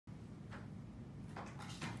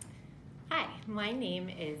my name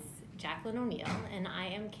is Jacqueline O'Neill, and I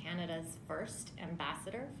am Canada's first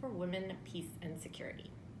ambassador for women, peace, and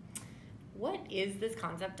security. What is this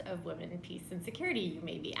concept of women, peace, and security, you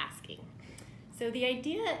may be asking? So the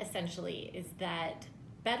idea essentially is that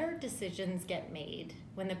better decisions get made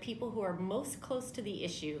when the people who are most close to the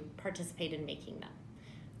issue participate in making them.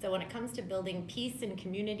 So when it comes to building peace in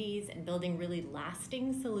communities and building really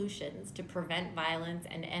lasting solutions to prevent violence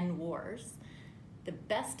and end wars, the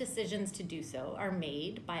best decisions to do so are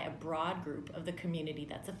made by a broad group of the community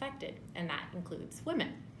that's affected, and that includes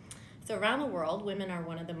women. So around the world, women are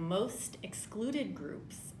one of the most excluded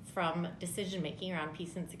groups from decision-making around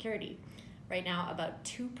peace and security. Right now, about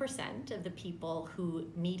 2% of the people who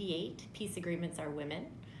mediate peace agreements are women,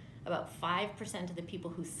 about 5% of the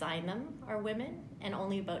people who sign them are women, and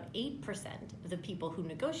only about 8% of the people who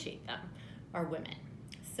negotiate them are women.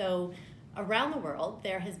 So around the world,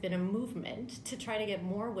 there has been a movement to try to get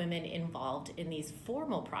more women involved in these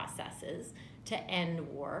formal processes to end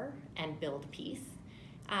war and build peace,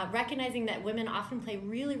 recognizing that women often play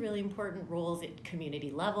really, really important roles at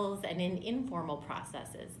community levels and in informal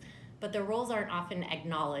processes, but their roles aren't often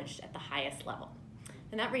acknowledged at the highest level.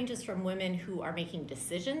 And that ranges from women who are making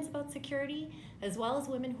decisions about security, as well as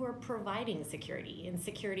women who are providing security in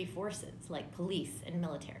security forces like police and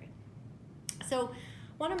military. So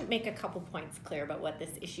I want to make a couple points clear about what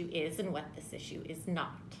this issue is and what this issue is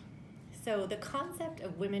not. So the concept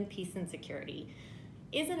of women, peace, and security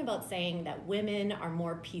isn't about saying that women are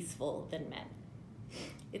more peaceful than men.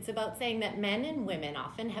 It's about saying that men and women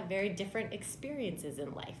often have very different experiences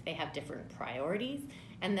in life. They have different priorities,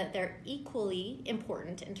 and that they're equally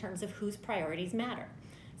important in terms of whose priorities matter.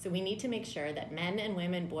 So we need to make sure that men and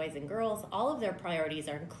women, boys and girls, all of their priorities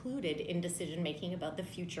are included in decision-making about the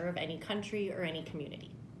future of any country or any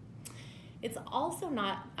community. It's also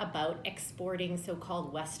not about exporting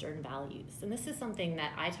so-called Western values. And this is something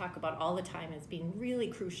that I talk about all the time as being really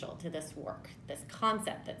crucial to this work, this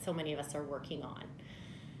concept that so many of us are working on.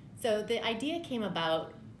 So the idea came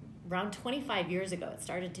about around 25 years ago. It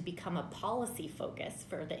started to become a policy focus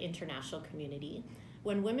for the international community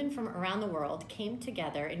when women from around the world came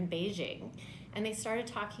together in Beijing, and they started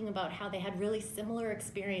talking about how they had really similar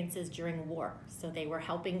experiences during war. So they were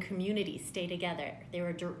helping communities stay together. They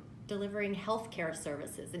were delivering healthcare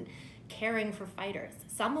services and caring for fighters.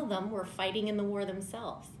 Some of them were fighting in the war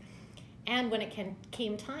themselves. And when it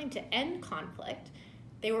came time to end conflict,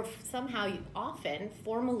 they were somehow often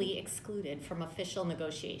formally excluded from official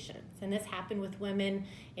negotiations. And this happened with women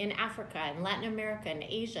in Africa and Latin America and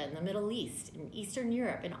Asia and the Middle East and Eastern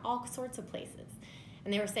Europe and all sorts of places.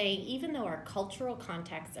 And they were saying, even though our cultural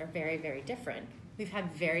contexts are very, very different, we've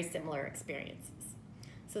had very similar experiences.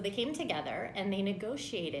 So they came together and they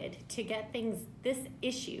negotiated to get this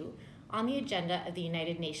issue on the agenda of the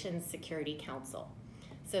United Nations Security Council.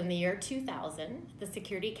 So in the year 2000, the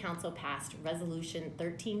Security Council passed Resolution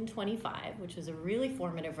 1325, which was a really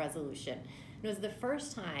formative resolution. It was the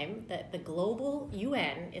first time that the global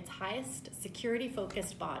UN, its highest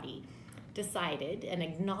security-focused body, decided and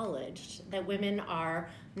acknowledged that women are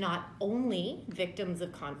not only victims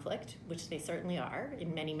of conflict, which they certainly are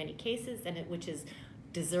in many, many cases, and which is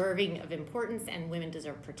deserving of importance and women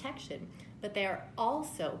deserve protection, but they are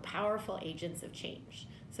also powerful agents of change.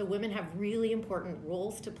 So women have really important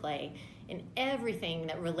roles to play in everything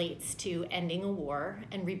that relates to ending a war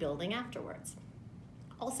and rebuilding afterwards.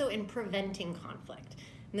 Also in preventing conflict.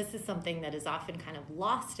 And this is something that is often kind of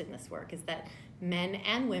lost in this work, is that men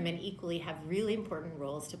and women equally have really important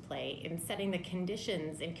roles to play in setting the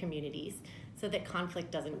conditions in communities so that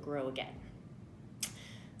conflict doesn't grow again.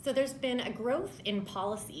 So there's been a growth in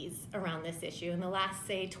policies around this issue in the last,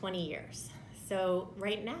 say, 20 years. So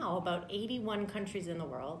right now, about 81 countries in the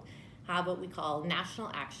world have what we call national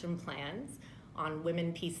action plans on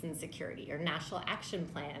women, peace, and security, or national action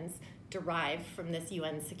plans derived from this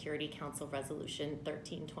UN Security Council Resolution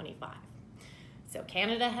 1325. So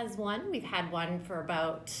Canada has one. We've had one for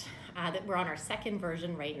about, we're on our second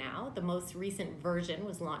version right now. The most recent version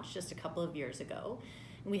was launched just a couple of years ago.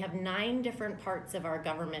 And we have 9 different parts of our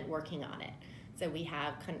government working on it. So we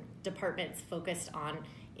have departments focused on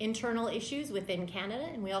internal issues within Canada,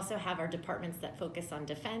 and we also have our departments that focus on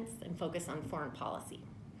defense and focus on foreign policy.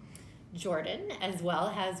 Jordan, as well,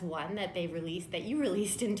 has one that you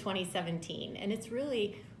released in 2017, and it's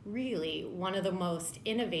really, really one of the most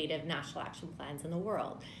innovative national action plans in the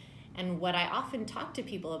world. And what I often talk to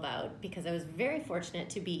people about, because I was very fortunate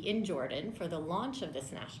to be in Jordan for the launch of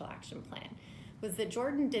this national action plan, was that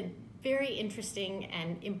Jordan did very interesting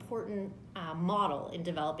and important model in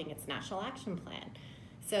developing its national action plan.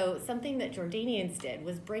 So something that Jordanians did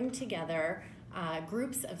was bring together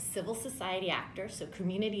groups of civil society actors, so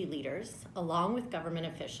community leaders, along with government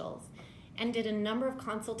officials, and did a number of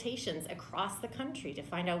consultations across the country to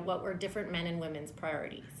find out what were different men and women's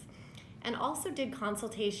priorities. And also did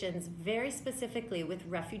consultations very specifically with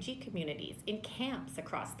refugee communities in camps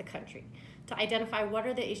across the country to identify what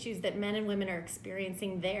are the issues that men and women are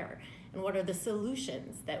experiencing there, and what are the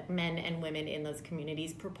solutions that men and women in those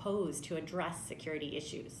communities propose to address security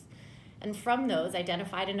issues. And from those,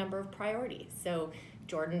 identified a number of priorities. So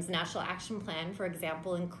Jordan's National Action Plan, for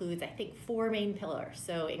example, includes, I think, 4 main pillars.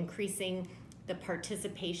 So increasing the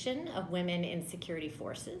participation of women in security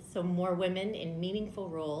forces, so more women in meaningful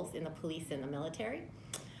roles in the police and the military.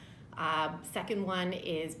 Second one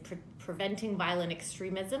is preventing violent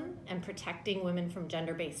extremism and protecting women from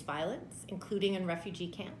gender-based violence, including in refugee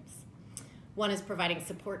camps. One is providing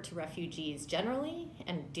support to refugees generally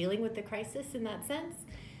and dealing with the crisis in that sense.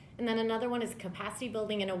 And then another one is capacity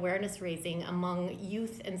building and awareness raising among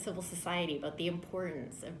youth and civil society about the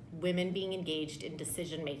importance of women being engaged in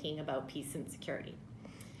decision making about peace and security.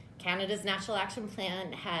 Canada's National Action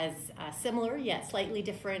Plan has similar yet slightly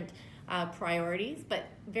different priorities, but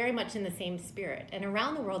very much in the same spirit. And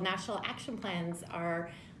around the world, national action plans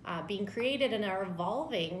are being created and are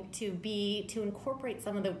evolving to incorporate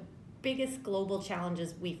some of the biggest global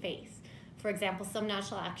challenges we face. For example, some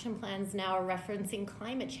national action plans now are referencing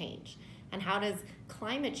climate change. And how does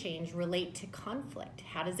climate change relate to conflict?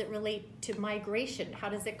 How does it relate to migration? How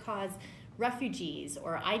does it cause refugees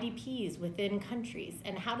or IDPs within countries?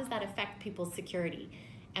 And how does that affect people's security?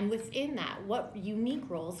 And within that, what unique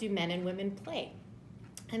roles do men and women play?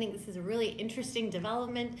 I think this is a really interesting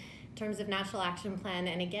development in terms of National Action Plan.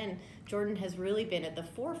 And again, Jordan has really been at the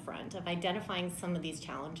forefront of identifying some of these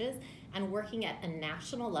challenges and working at a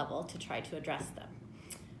national level to try to address them.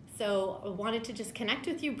 So I wanted to just connect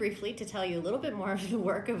with you briefly to tell you a little bit more of the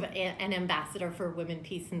work of an ambassador for women,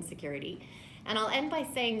 peace, and security. And I'll end by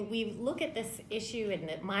saying we look at this issue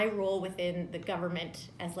and my role within the government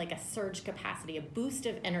as like a surge capacity, a boost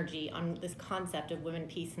of energy on this concept of women,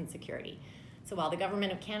 peace, and security. So while the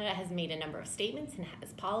Government of Canada has made a number of statements and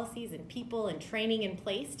has policies and people and training in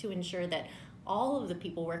place to ensure that all of the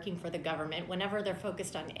people working for the government, whenever they're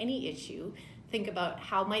focused on any issue, think about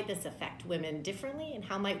how might this affect women differently and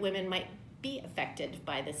how women might be affected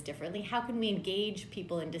by this differently. How can we engage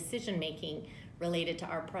people in decision making related to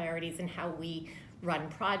our priorities and how we run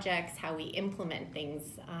projects, how we implement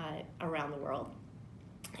things around the world.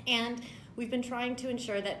 And we've been trying to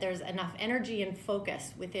ensure that there's enough energy and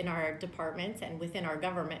focus within our departments and within our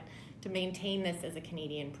government to maintain this as a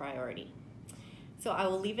Canadian priority. So I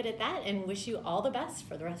will leave it at that and wish you all the best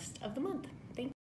for the rest of the month.